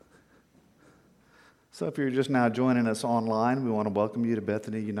So if you're just now joining us online, we want to welcome you to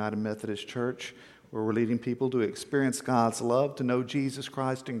Bethany United Methodist Church, where we're leading people to experience God's love, to know Jesus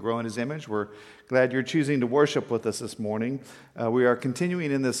Christ and grow in His image. We're glad you're choosing to worship with us this morning. We are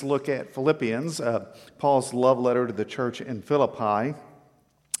continuing in this look at Philippians, Paul's love letter to the church in Philippi.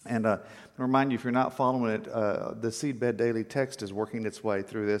 And I remind you, if you're not following it, the Seedbed Daily text is working its way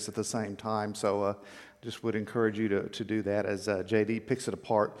through this at the same time. So just would encourage you to do that as JD picks it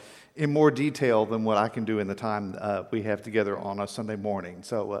apart in more detail than what I can do in the time we have together on a Sunday morning.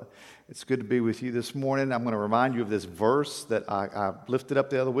 So it's good to be with you this morning. I'm going to remind you of this verse that I lifted up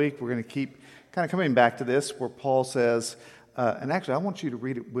the other week. We're going to keep kind of coming back to this, where Paul says, and actually I want you to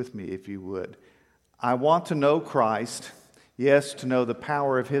read it with me if you would. I want to know Christ, yes, to know the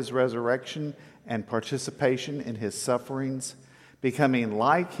power of His resurrection and participation in His sufferings, becoming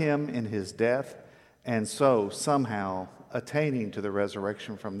like Him in His death, and so somehow attaining to the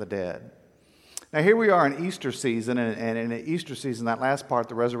resurrection from the dead. Now here we are in Easter season, and in the Easter season, that last part,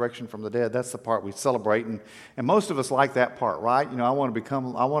 the resurrection from the dead, that's the part we celebrate, and most of us like that part, right? You know, I want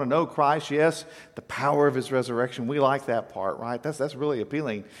to know Christ, yes, the power of His resurrection. We like that part, right? That's really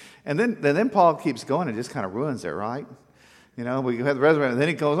appealing. And then Paul keeps going and just kind of ruins it, right? You know, we have the resurrection, and then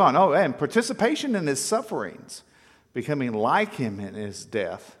he goes on, and participation in His sufferings, becoming like Him in His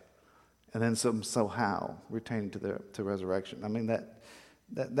death, and then somehow retaining to resurrection. I mean,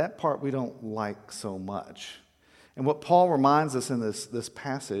 that part we don't like so much. And what Paul reminds us in this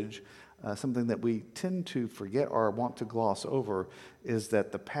passage, something that we tend to forget or want to gloss over, is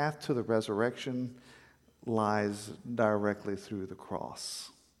that the path to the resurrection lies directly through the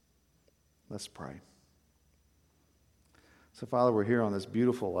cross. Let's pray. So, Father, we're here on this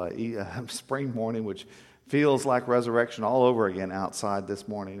beautiful spring morning, which feels like resurrection all over again outside this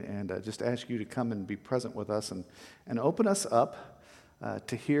morning, and just ask you to come and be present with us and open us up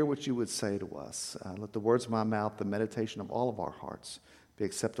to hear what you would say to us. Let the words of my mouth, the meditation of all of our hearts be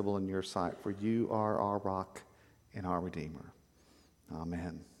acceptable in your sight, for you are our rock and our Redeemer.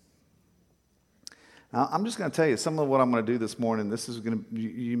 Amen. Now, I'm just going to tell you some of what I'm going to do this morning.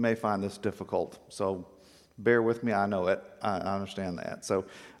 You may find this difficult, so bear with me. I know it. I understand that. So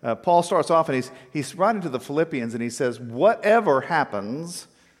Paul starts off, and he's writing to the Philippians, and he says, whatever happens,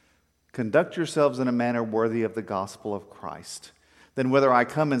 conduct yourselves in a manner worthy of the gospel of Christ. Then whether I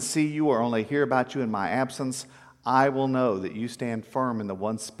come and see you or only hear about you in my absence, I will know that you stand firm in the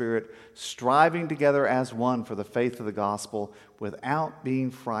one Spirit, striving together as one for the faith of the gospel, without being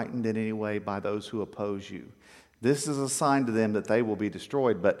frightened in any way by those who oppose you. This is a sign to them that they will be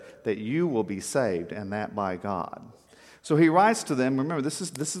destroyed, but that you will be saved, and that by God. So he writes to them. Remember, this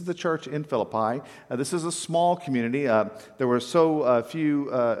is the church in Philippi. This is a small community. There were so few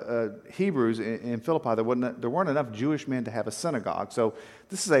Hebrews in Philippi. There weren't enough Jewish men to have a synagogue. So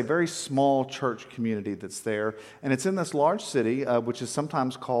this is a very small church community that's there. And it's in this large city, which is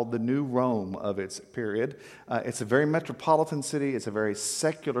sometimes called the New Rome of its period. It's a very metropolitan city. It's a very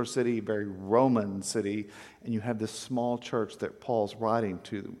secular city, very Roman city. And you have this small church that Paul's writing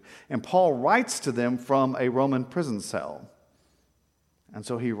to. And Paul writes to them from a Roman prison cell. And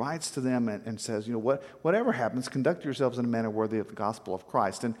so he writes to them and says, whatever happens, conduct yourselves in a manner worthy of the gospel of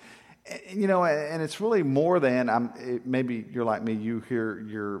Christ. And it's really more than, maybe you're like me, you hear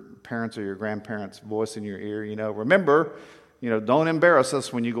your parents or your grandparents' voice in your ear, remember, don't embarrass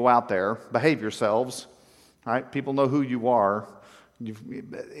us when you go out there. Behave yourselves, right? People know who you are.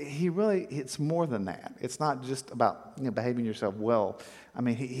 It's more than that. It's not just about behaving yourself well. I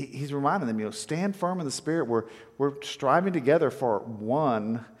mean, he's reminding them, stand firm in the Spirit. We're striving together for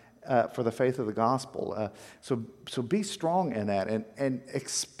one, for the faith of the gospel. So be strong in that and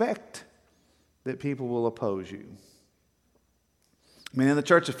expect that people will oppose you. I mean, in the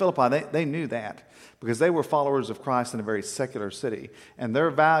church of Philippi, they knew that because they were followers of Christ in a very secular city. And their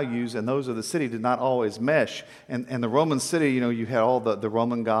values and those of the city did not always mesh. And the Roman city, you had all the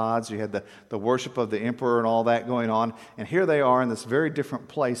Roman gods, you had the worship of the emperor and all that going on. And here they are in this very different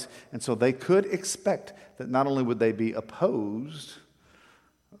place. And so they could expect that not only would they be opposed,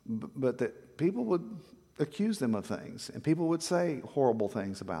 but that people would accuse them of things. And people would say horrible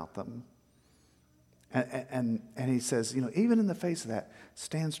things about them. And he says, even in the face of that,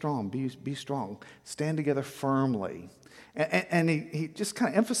 stand strong, be strong, stand together firmly. And he just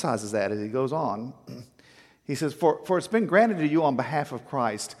kind of emphasizes that as he goes on. He says, for it's been granted to you on behalf of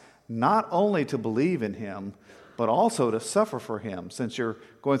Christ, not only to believe in Him, but also to suffer for Him, since you're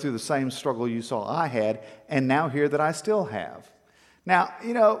going through the same struggle you saw I had, and now hear that I still have. Now,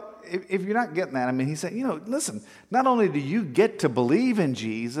 if you're not getting that, I mean, he's saying, listen, not only do you get to believe in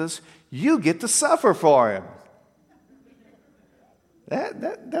Jesus, you get to suffer for Him.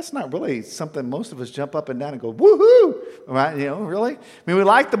 That's not really something most of us jump up and down and go, woohoo, right? Really? I mean, we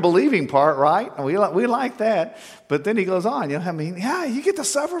like the believing part, right? We like that. But then he goes on, yeah, you get to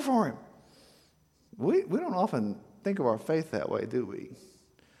suffer for him. We don't often think of our faith that way, do we?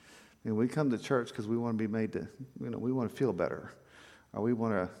 I mean, we come to church because we want to be made to, we want to feel better. Or we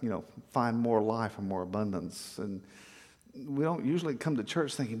want to, find more life and more abundance. And we don't usually come to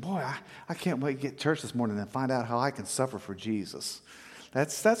church thinking, boy, I can't wait to get to church this morning and find out how I can suffer for Jesus.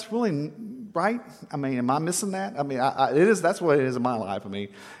 That's really right. I mean, am I missing that? I mean, it is. That's what it is in my life. I mean,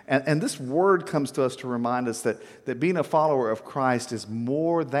 and this word comes to us to remind us that being a follower of Christ is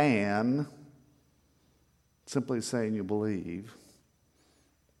more than simply saying you believe,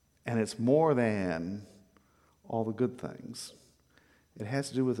 and it's more than all the good things. It has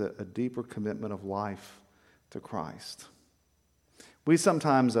to do with a deeper commitment of life to Christ. We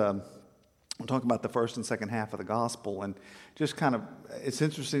sometimes talk about the first and second half of the gospel, and just kind of, it's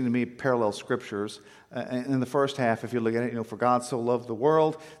interesting to me, parallel scriptures. In the first half, if you look at it, for God so loved the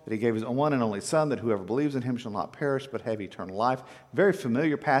world that he gave his one and only Son, that whoever believes in him shall not perish but have eternal life. Very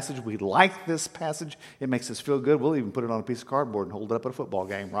familiar passage. We like this passage. It makes us feel good. We'll even put it on a piece of cardboard and hold it up at a football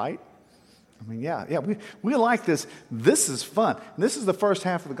game, right? I mean, yeah, we like this. This is fun. And this is the first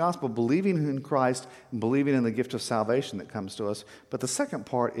half of the gospel, believing in Christ and believing in the gift of salvation that comes to us. But the second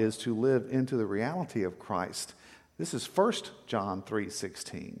part is to live into the reality of Christ. This is 1 John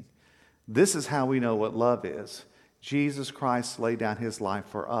 3:16. This is how we know what love is. Jesus Christ laid down his life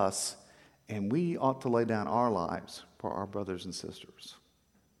for us, and we ought to lay down our lives for our brothers and sisters.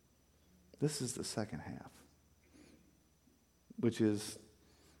 This is the second half, which is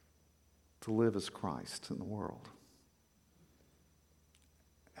to live as Christ in the world.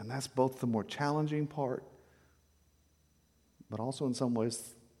 And that's both the more challenging part, but also in some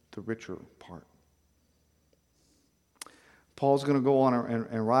ways the richer part. Paul's going to go on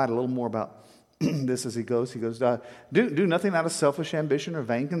and write a little more about this as he goes. He goes, do nothing out of selfish ambition or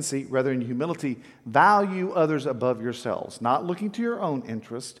vain conceit. Rather, in humility, value others above yourselves, not looking to your own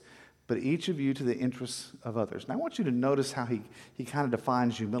interest, but each of you to the interests of others. Now, I want you to notice how he kind of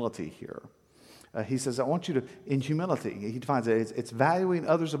defines humility here. He says, I want you to, in humility, he defines it, it's valuing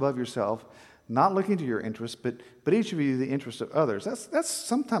others above yourself, not looking to your interests, but each of you the interest of others.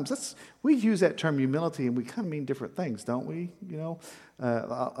 Sometimes we use that term humility and we kind of mean different things, don't we?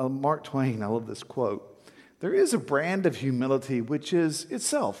 Mark Twain, I love this quote. There is a brand of humility which is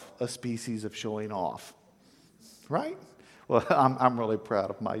itself a species of showing off, right? Well, I'm really proud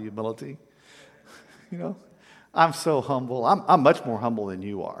of my humility. I'm so humble. I'm much more humble than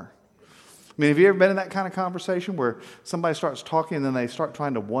you are. I mean, have you ever been in that kind of conversation where somebody starts talking and then they start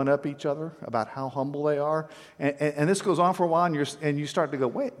trying to one-up each other about how humble they are? And this goes on for a while, and you start to go,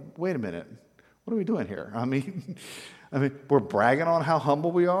 wait a minute. What are we doing here? I mean, we're bragging on how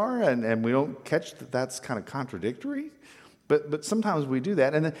humble we are, and we don't catch that that's kind of contradictory. But sometimes we do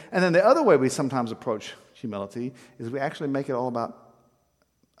that. And then the other way we sometimes approach humility is we actually make it all about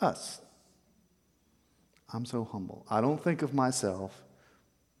us. I'm so humble. I don't think of myself.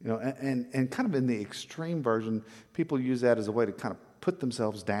 And kind of in the extreme version, people use that as a way to kind of put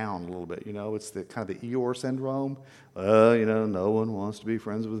themselves down a little bit. It's the kind of the Eeyore syndrome. No one wants to be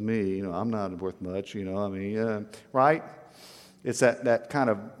friends with me. I'm not worth much. Right? It's that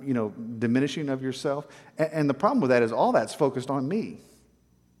kind of, diminishing of yourself. And the problem with that is all that's focused on me.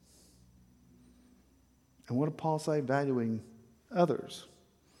 And what did Paul say? Valuing others.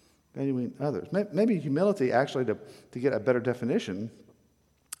 Valuing others. Maybe humility, actually, to get a better definition,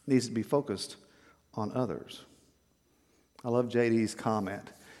 needs to be focused on others. I love JD's comment.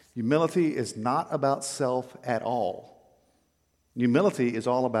 Humility is not about self at all. Humility is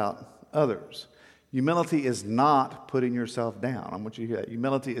all about others. Humility is not putting yourself down. I want you to hear that.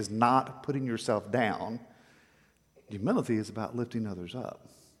 Humility is not putting yourself down. Humility is about lifting others up.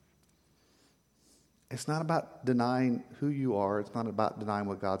 It's not about denying who you are. It's not about denying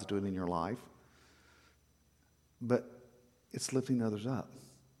what God's doing in your life. But it's lifting others up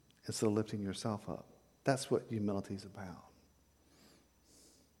instead of lifting yourself up. That's what humility is about.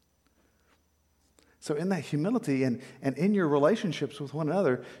 So in that humility and in your relationships with one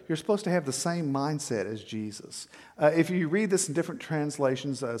another, you're supposed to have the same mindset as Jesus. If you read this in different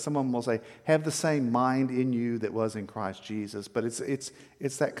translations, some of them will say, have the same mind in you that was in Christ Jesus. But it's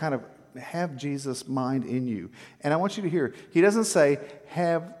that kind of have Jesus' mind in you. And I want you to hear, he doesn't say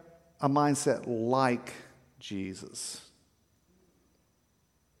have a mindset like Jesus.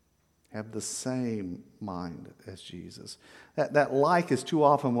 Have the same mind as Jesus. That like is too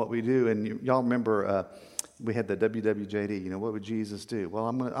often what we do. And y'all remember we had the WWJD. What would Jesus do? Well,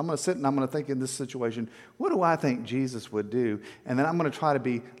 I'm going to sit and I'm going to think in this situation, what do I think Jesus would do? And then I'm going to try to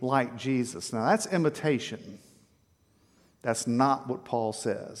be like Jesus. Now, that's imitation. That's not what Paul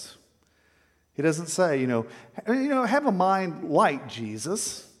says. He doesn't say, have a mind like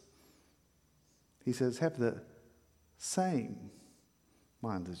Jesus. He says, have the same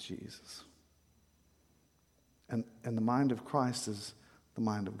mind as Jesus. And the mind of Christ is the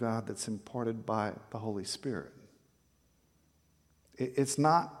mind of God that's imparted by the Holy Spirit. It's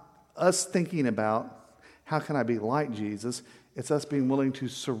not us thinking about how can I be like Jesus. It's us being willing to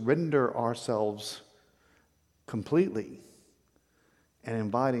surrender ourselves completely and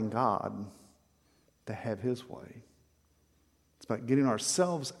inviting God to have his way. It's about getting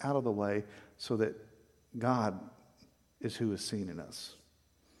ourselves out of the way so that God is who is seen in us.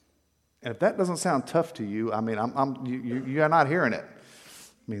 And if that doesn't sound tough to you, you're not hearing it.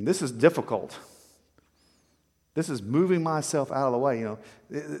 This is difficult. This is moving myself out of the way.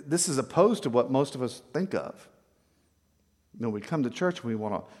 This is opposed to what most of us think of. We come to church and we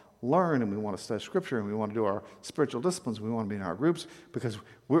want to learn and we want to study Scripture and we want to do our spiritual disciplines. We want to be in our groups because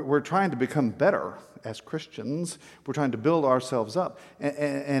we're trying to become better as Christians. We're trying to build ourselves up.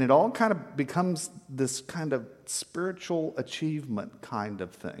 And it all kind of becomes this kind of spiritual achievement kind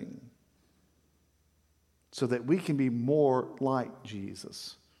of thing so that we can be more like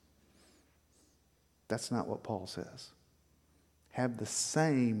Jesus. That's not what Paul says. Have the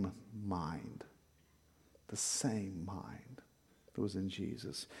same mind. The same mind that was in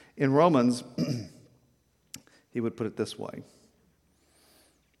Jesus. In Romans, he would put it this way.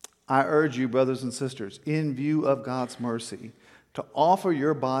 I urge you, brothers and sisters, in view of God's mercy, to offer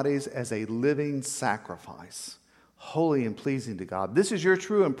your bodies as a living sacrifice, holy and pleasing to God. This is your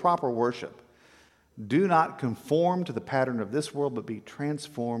true and proper worship. Do not conform to the pattern of this world, but be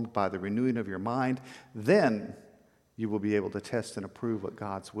transformed by the renewing of your mind. Then you will be able to test and approve what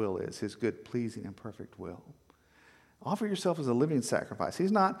God's will is, his good, pleasing, and perfect will. Offer yourself as a living sacrifice.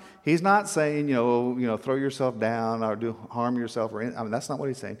 He's not saying, throw yourself down or do harm yourself. That's not what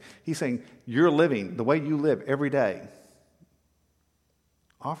he's saying. He's saying you're living the way you live every day.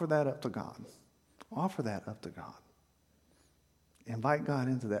 Offer that up to God. Offer that up to God. Invite God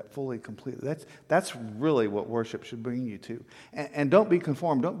into that fully, completely. That's really what worship should bring you to. And don't be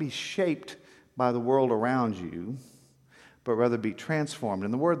conformed. Don't be shaped by the world around you, but rather be transformed.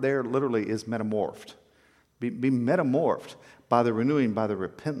 And the word there literally is metamorphed. Be metamorphed by the renewing, by the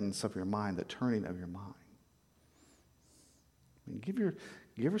repentance of your mind, the turning of your mind. Give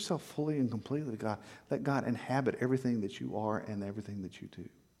yourself fully and completely to God. Let God inhabit everything that you are and everything that you do.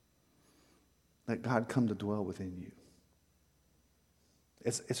 Let God come to dwell within you.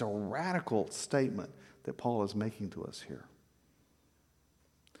 It's a radical statement that Paul is making to us here.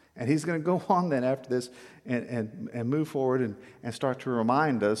 And he's going to go on then after this and move forward and start to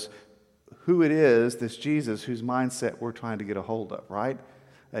remind us who it is, this Jesus, whose mindset we're trying to get a hold of, right?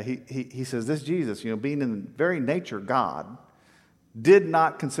 He says this Jesus, being in very nature God, did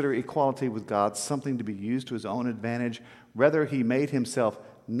not consider equality with God something to be used to his own advantage. Rather, he made himself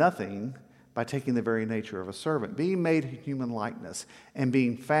nothing by taking the very nature of a servant. Being made in human likeness and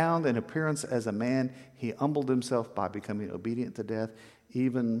being found in appearance as a man, he humbled himself by becoming obedient to death,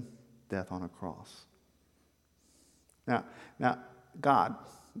 even death on a cross. Now, God,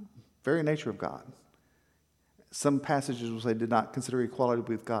 very nature of God. Some passages will say did not consider equality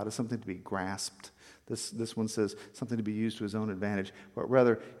with God as something to be grasped. This one says something to be used to his own advantage, but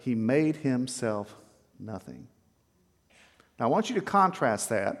rather he made himself nothing. Now I want you to contrast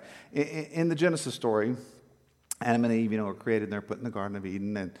that. In the Genesis story, Adam and Eve, are created and they're put in the Garden of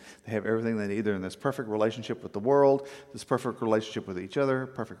Eden and they have everything they need. They're in this perfect relationship with the world, this perfect relationship with each other,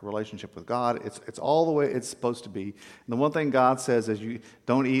 perfect relationship with God. It's all the way it's supposed to be. And the one thing God says is you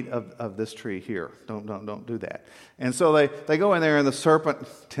don't eat of this tree here. Don't do that. And so they go in there and the serpent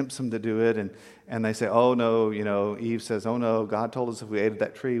tempts them to do it and they say, oh no, Eve says, oh no, God told us if we ate of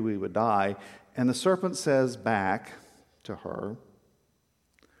that tree we would die. And the serpent says back to her,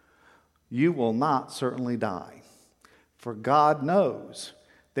 you will not certainly die. For God knows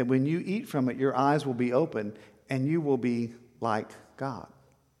that when you eat from it, your eyes will be open and you will be like God,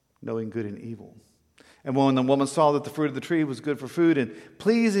 knowing good and evil. And when the woman saw that the fruit of the tree was good for food and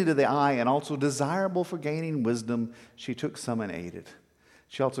pleasing to the eye and also desirable for gaining wisdom, she took some and ate it.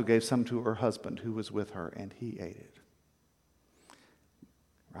 She also gave some to her husband who was with her, and he ate it.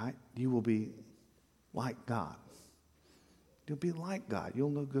 Right? You will be like God. You'll be like God. You'll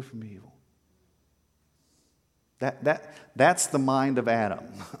know good from evil. That's the mind of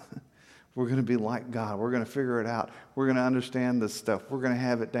Adam. We're going to be like God. We're going to figure it out. We're going to understand this stuff. We're going to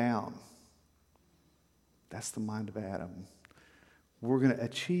have it down. That's the mind of Adam. We're going to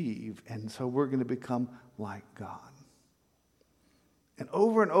achieve, and so we're going to become like God. And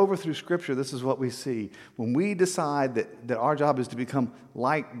over through Scripture, this is what we see. When we decide that our job is to become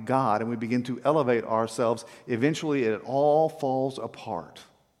like God and we begin to elevate ourselves, eventually it all falls apart.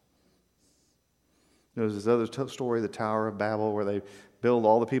 There's this other story, the Tower of Babel, where they build,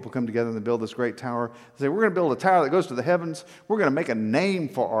 all the people come together and they build this great tower. They say, we're going to build a tower that goes to the heavens. We're going to make a name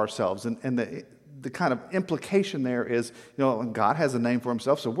for ourselves. And the kind of implication there is, God has a name for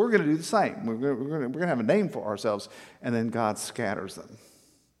himself, so we're going to do the same. We're going to have a name for ourselves. And then God scatters them.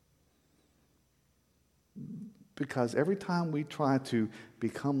 Because every time we try to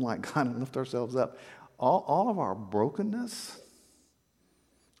become like God and lift ourselves up, all of our brokenness,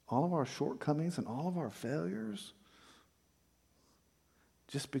 all of our shortcomings, and all of our failures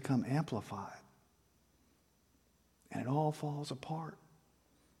just become amplified. And it all falls apart.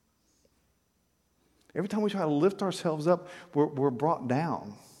 Every time we try to lift ourselves up, we're brought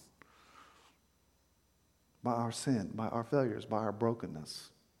down by our sin, by our failures, by our brokenness.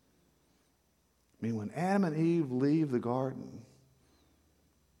 I mean, when Adam and Eve leave the garden,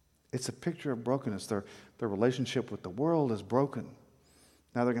 it's a picture of brokenness. Their relationship with the world is broken.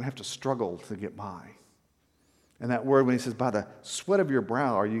 Now they're going to have to struggle to get by. And that word, when he says, by the sweat of your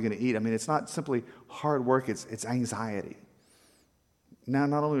brow are you going to eat, I mean, it's not simply hard work, it's anxiety. Now,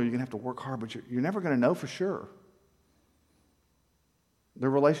 not only are you going to have to work hard, but you're never going to know for sure. Their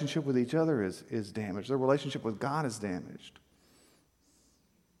relationship with each other is damaged. Their relationship with God is damaged.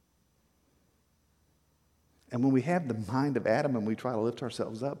 And when we have the mind of Adam and we try to lift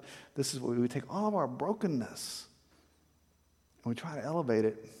ourselves up, this is what we take all of our brokenness and we try to elevate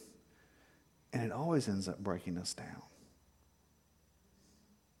it, and it always ends up breaking us down.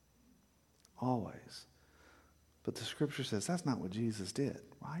 Always. But the Scripture says that's not what Jesus did,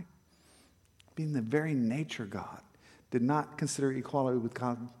 right? Being the very nature God, did not consider equality with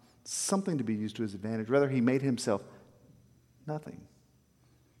God something to be used to his advantage. Rather, he made himself nothing.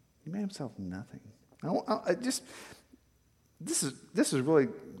 He made himself nothing. This is really,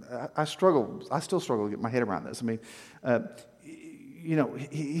 I still struggle to get my head around this. I mean,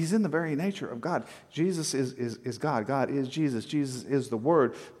 he's in the very nature of God. Jesus is God. God is Jesus. Jesus is the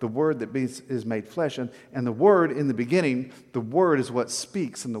Word that is made flesh. And the Word in the beginning, the Word is what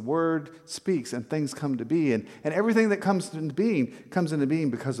speaks. And the Word speaks and things come to be. And everything that comes into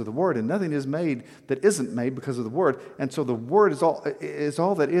being because of the Word. And nothing is made that isn't made because of the Word. And so the Word is all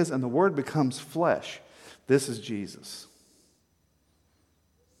that is, and the Word becomes flesh. This is Jesus.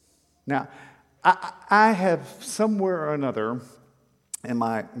 Now, I have somewhere or another in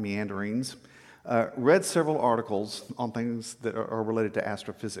my meanderings, read several articles on things that are related to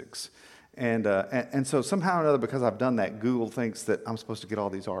astrophysics. And so somehow or another, because I've done that, Google thinks that I'm supposed to get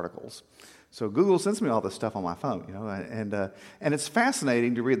all these articles. So Google sends me all this stuff on my phone, and it's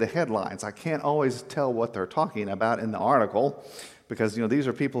fascinating to read the headlines. I can't always tell what they're talking about in the article, because these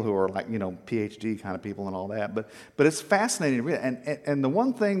are people who are like PhD kind of people and all that. But it's fascinating to read. And the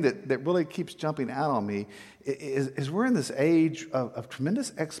one thing that really keeps jumping out on me is we're in this age of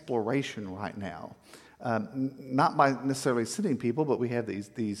tremendous exploration right now. Not by necessarily sending people, but we have these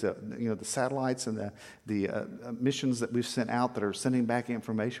the satellites and the missions that we've sent out that are sending back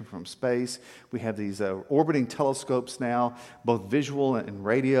information from space. We have these orbiting telescopes now, both visual and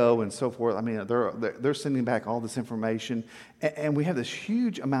radio and so forth. I mean, they're sending back all this information, and we have this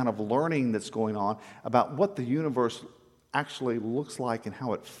huge amount of learning that's going on about what the universe actually looks like and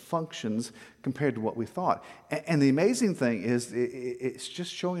how it functions compared to what we thought. And the amazing thing is, it's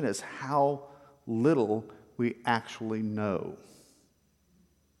just showing us how little we actually know.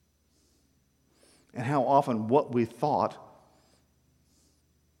 And how often what we thought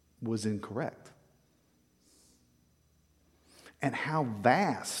was incorrect. And how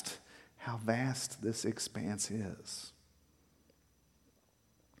vast this expanse is.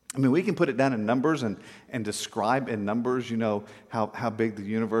 I mean, we can put it down in numbers and describe in numbers, how big the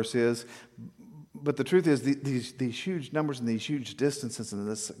universe is. But the truth is, these huge numbers and these huge distances and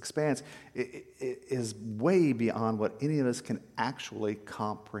this expanse is way beyond what any of us can actually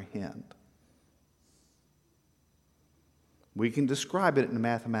comprehend. We can describe it in a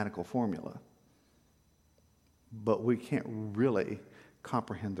mathematical formula, but we can't really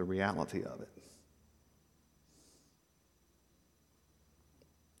comprehend the reality of it.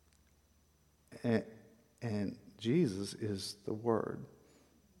 And Jesus is the Word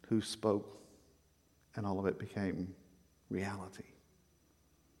who spoke, and all of it became reality.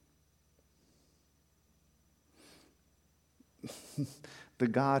 The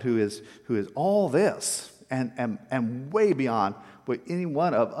God who is all this and way beyond what any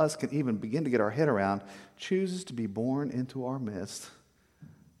one of us can even begin to get our head around, chooses to be born into our midst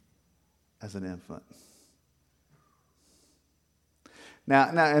as an infant.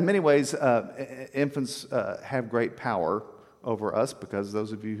 Now, in many ways, infants have great power over us, because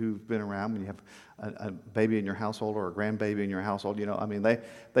those of you who've been around, when you have a baby in your household or a grandbaby in your household,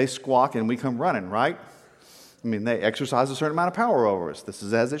 they squawk and we come running, right? They exercise a certain amount of power over us. This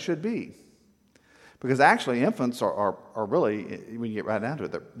is as it should be. Because actually, infants are really, when you get right down to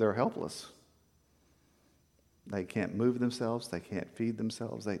it, they're helpless. They can't move themselves. They can't feed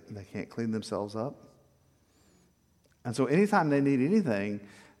themselves. They can't clean themselves up. And so anytime they need anything,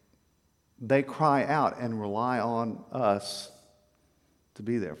 they cry out and rely on us to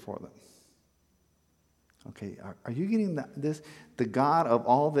be there for them. Okay, are you getting this? The God of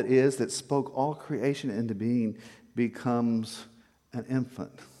all that is, that spoke all creation into being, becomes an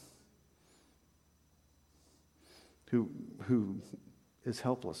infant who is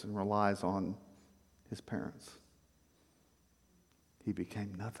helpless and relies on his parents. He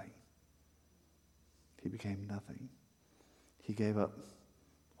became nothing. He became nothing. He gave up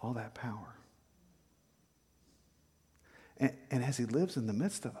all that power. And as he lives in the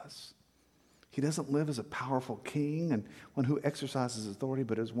midst of us, he doesn't live as a powerful king and one who exercises authority,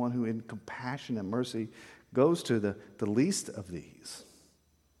 but as one who in compassion and mercy goes to the least of these.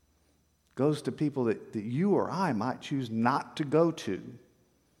 Goes to people that you or I might choose not to go to,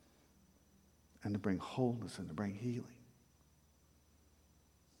 and to bring wholeness and to bring healing.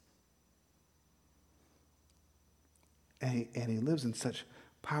 And he lives in such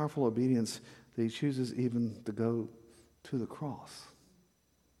powerful obedience that he chooses even to go to the cross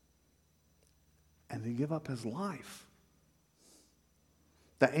and to give up his life.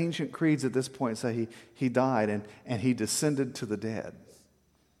 The ancient creeds at this point say he died and he descended to the dead.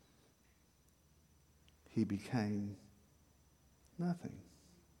 He became nothing.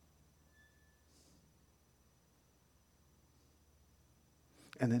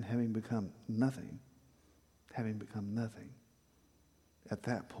 And then having become nothing, at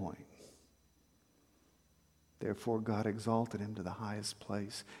that point, therefore God exalted him to the highest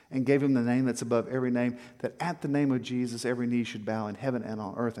place and gave him the name that's above every name, that at the name of Jesus every knee should bow in heaven and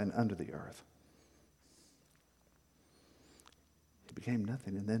on earth and under the earth. He became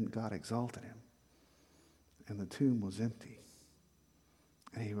nothing, and then God exalted him. And the tomb was empty.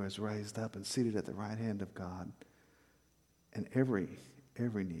 And he was raised up and seated at the right hand of God. And every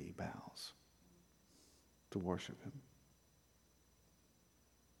knee bows to worship him.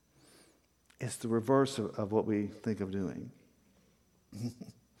 It's the reverse of what we think of doing.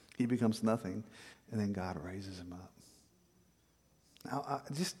 He becomes nothing, and then God raises him up. Now,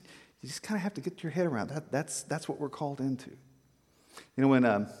 you just kind of have to get your head around that. That's what we're called into.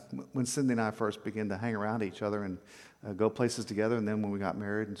 When Cindy and I first began to hang around each other and go places together, and then when we got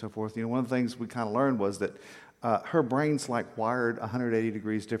married and so forth, one of the things we kind of learned was that her brain's like wired 180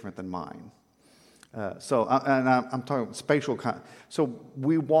 degrees different than mine. I'm talking spatial. So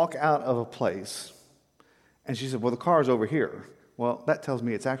we walk out of a place, and she said, "Well, the car's over here." Well, that tells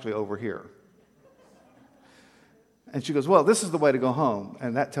me it's actually over here. And she goes, "Well, this is the way to go home,"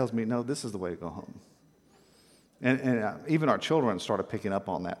 and that tells me, no, this is the way to go home. And even our children started picking up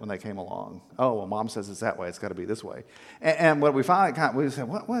on that when they came along. Oh, well, Mom says it's that way. It's got to be this way. And what we finally we said,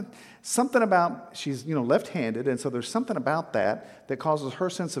 what? Something about, she's left-handed, and so there's something about that causes her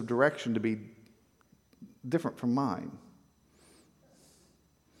sense of direction to be different from mine.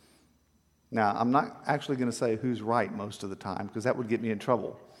 Now, I'm not actually going to say who's right most of the time, because that would get me in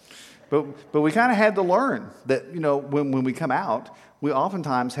trouble. But we kind of had to learn that when we come out, we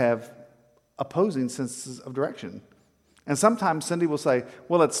oftentimes have opposing senses of direction. And sometimes Cindy will say,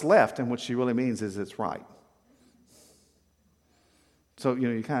 "Well, it's left," and what she really means is it's right. So,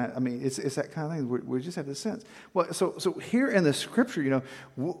 you kind of, it's that kind of thing. We just have this sense. Well, so here in the scripture,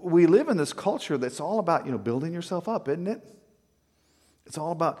 we live in this culture that's all about, building yourself up, isn't it? It's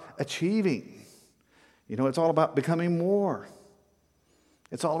all about achieving. It's all about becoming more.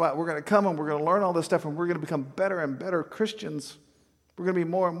 It's all about, we're going to come and we're going to learn all this stuff and we're going to become better and better Christians. We're going to be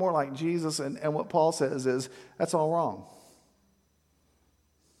more and more like Jesus. And what Paul says is, that's all wrong.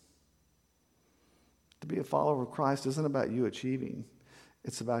 To be a follower of Christ isn't about you achieving.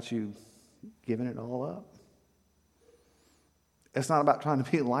 It's about you giving it all up. It's not about trying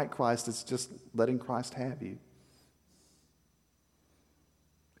to be like Christ. It's just letting Christ have you.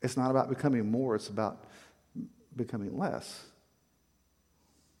 It's not about becoming more. It's about becoming less.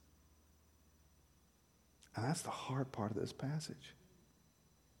 And that's the hard part of this passage.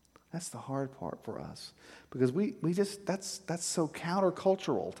 That's the hard part for us. Because we just, that's so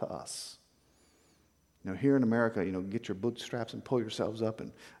countercultural to us. Here in America, get your bootstraps and pull yourselves up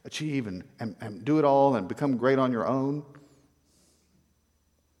and achieve and do it all and become great on your own.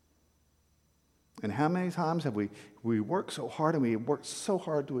 And how many times have we worked so hard and we worked so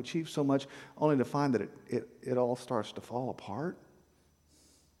hard to achieve so much only to find that it all starts to fall apart?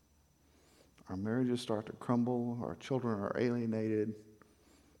 Our marriages start to crumble. Our children are alienated.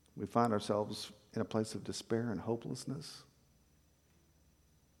 We find ourselves in a place of despair and hopelessness.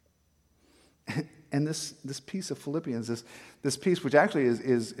 And this piece of Philippians, this piece which actually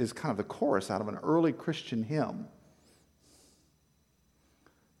is kind of the chorus out of an early Christian hymn,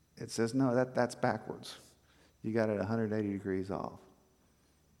 it says, no, that's backwards. You got it 180 degrees off.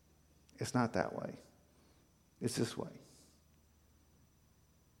 It's not that way. It's this way.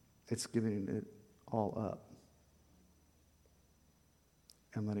 It's giving it all up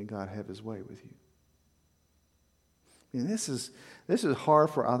and letting God have his way with you. This is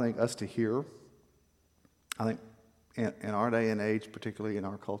hard for, I think, us to hear. I think in our day and age, particularly in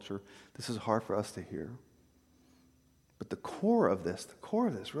our culture, this is hard for us to hear. But the core of this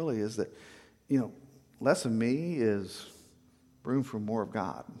really is that, less of me is room for more of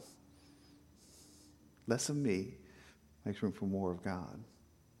God. Less of me makes room for more of God.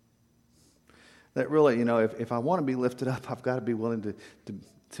 That really, if I want to be lifted up, I've got to be willing to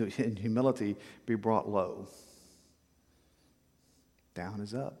in humility, be brought low. Down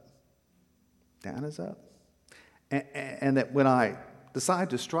is up. Down is up. And that when I decide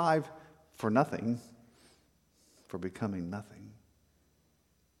to strive for nothing, for becoming nothing,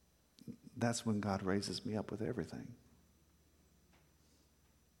 that's when God raises me up with everything.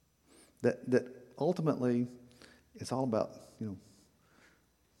 That ultimately, it's all about,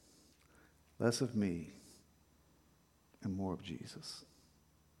 less of me and more of Jesus.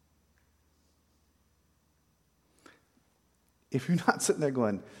 If you're not sitting there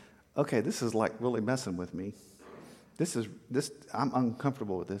going, okay, this is like really messing with me. I'm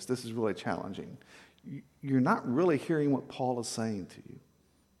uncomfortable with this. This is really challenging. You're not really hearing what Paul is saying to you.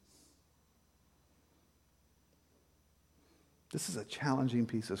 This is a challenging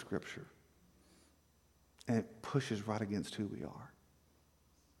piece of Scripture. And it pushes right against who we are.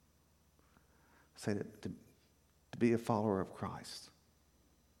 Say that to be a follower of Christ,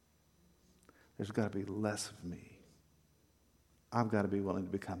 there's got to be less of me. I've got to be willing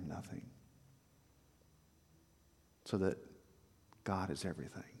to become nothing so that God is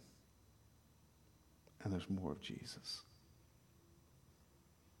everything and there's more of Jesus.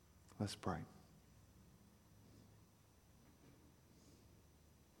 Let's pray.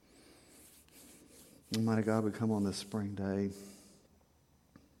 Almighty God, we come on this spring day.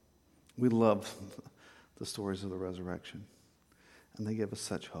 We love the stories of the resurrection, and they give us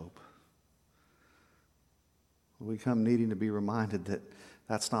such hope. We come needing to be reminded that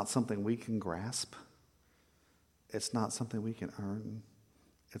that's not something we can grasp. It's not something we can earn.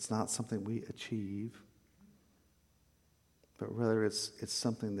 It's not something we achieve. But rather it's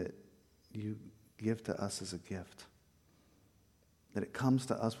something that you give to us as a gift. That it comes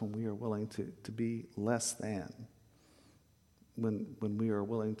to us when we are willing to be less than. When we are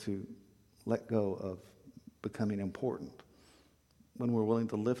willing to let go of becoming important. When we're willing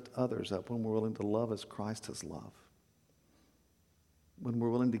to lift others up. When we're willing to love as Christ has loved. When we're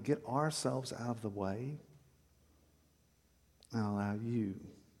willing to get ourselves out of the way and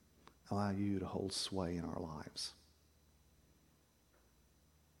allow you to hold sway in our lives.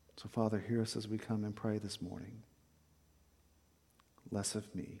 So, Father, hear us as we come and pray this morning. Less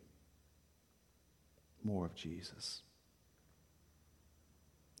of me, more of Jesus.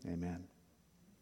 Amen.